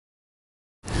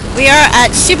We are at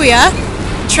Shibuya,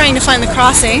 trying to find the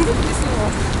crossing,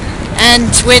 and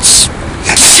which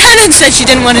Shannon said she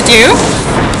didn't want to do,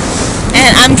 and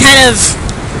I'm kind of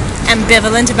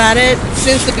ambivalent about it.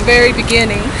 Since the very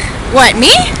beginning. What,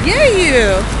 me? Yeah,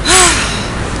 you.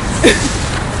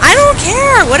 I don't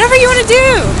care. Whatever you want to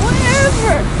do.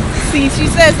 Whatever. See, she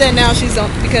says that now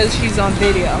because she's on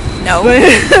video. No.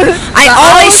 I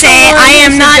always say I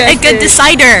am not a good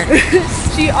decider.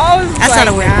 She always That's like, not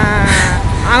a word.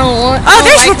 I don't want. Oh,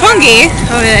 there's Roppongi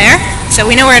over there. So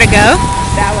we know where to go.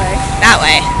 That way. That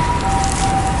way.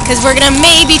 Because we're going to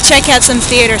maybe check out some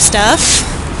theater stuff.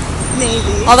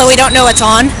 Maybe. Although we don't know what's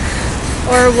on.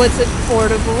 Or what's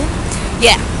affordable.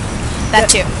 Yeah.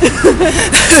 That too.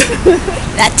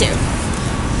 That too.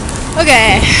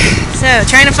 Okay. So,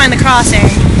 trying to find the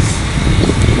crossing.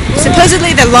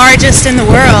 Supposedly the largest in the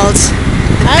world.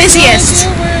 The busiest.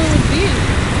 I have no idea where it would be.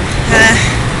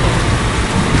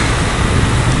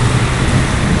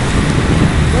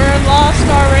 We're lost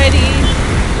already.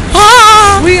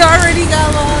 Ah! We already got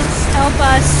lost. Help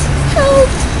us. Help.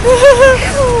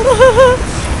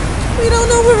 We don't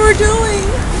know what we're doing.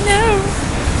 No.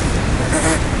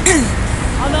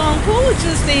 Although I'm cool with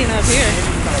just staying up here.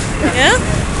 Yeah?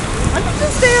 I can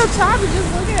just stay up top and just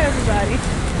look at everybody.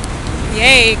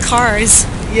 Yay, cars.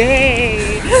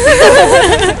 Yay.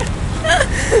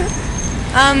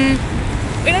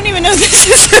 We don't even know if this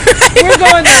is the right We're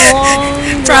going the wrong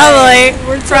way. Probably.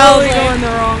 We're Probably going the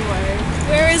wrong way.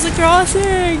 Where is the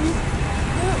crossing?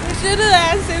 We should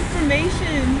have asked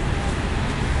information.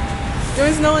 There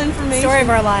was no information. Story of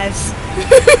our lives.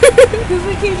 Because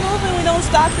we keep moving, we don't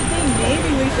stop to think. Maybe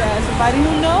we should ask somebody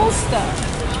who knows stuff.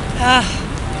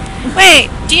 Wait,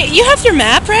 do you have your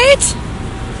map, right?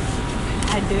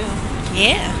 I do.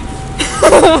 Yeah.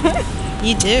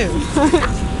 You do.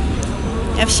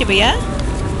 You have Shibuya?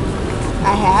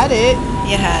 I had it.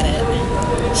 You had it.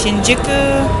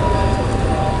 Shinjuku.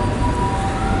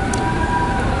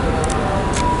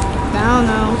 I don't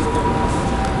know.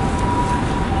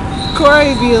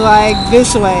 Corey be like,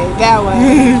 this way, that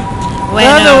way. The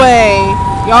other way.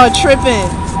 Y'all tripping.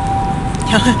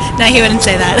 No, he wouldn't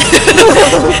say that.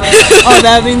 Oh,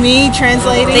 that'd be me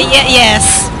translating?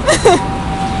 Yes.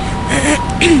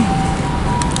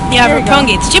 Yeah,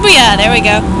 Roppongi. It's Shibuya. There we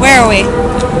go. Where are we?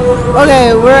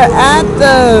 Okay, we're at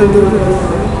the...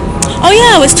 Oh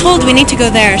yeah, I was told we need to go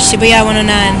there. Shibuya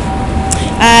 109.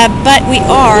 But we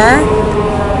are...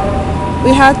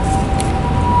 We have...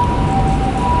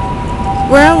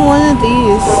 We're on one of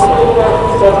these.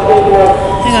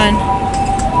 Hang on.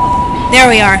 There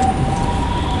we are.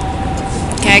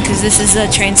 Okay, because this is the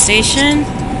train station.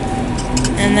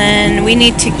 And then we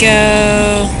need to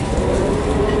go...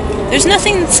 There's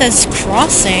nothing that says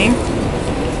crossing.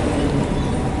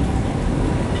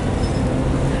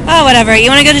 Oh, whatever. You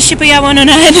want to go to Shibuya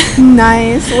 109?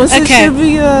 Nice. What's okay. the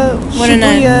Shibuya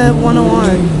 109? Shibuya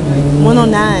 101.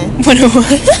 109.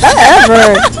 101.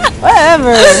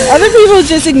 Whatever. Other people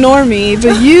just ignore me,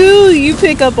 but you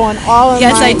pick up on all of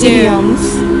yes, my I do.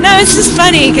 idioms. No, it's just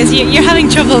funny because you're having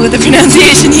trouble with the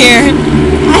pronunciation here.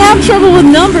 I have trouble with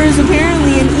numbers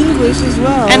apparently in English as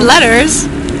well. And letters.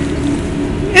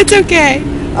 It's okay.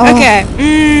 Oh. Okay.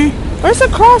 Where's the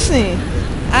crossing?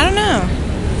 I don't know.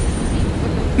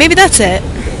 Maybe that's it.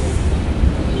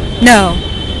 No.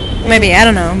 Maybe. I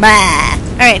don't know. Bah.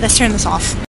 Alright, let's turn this off.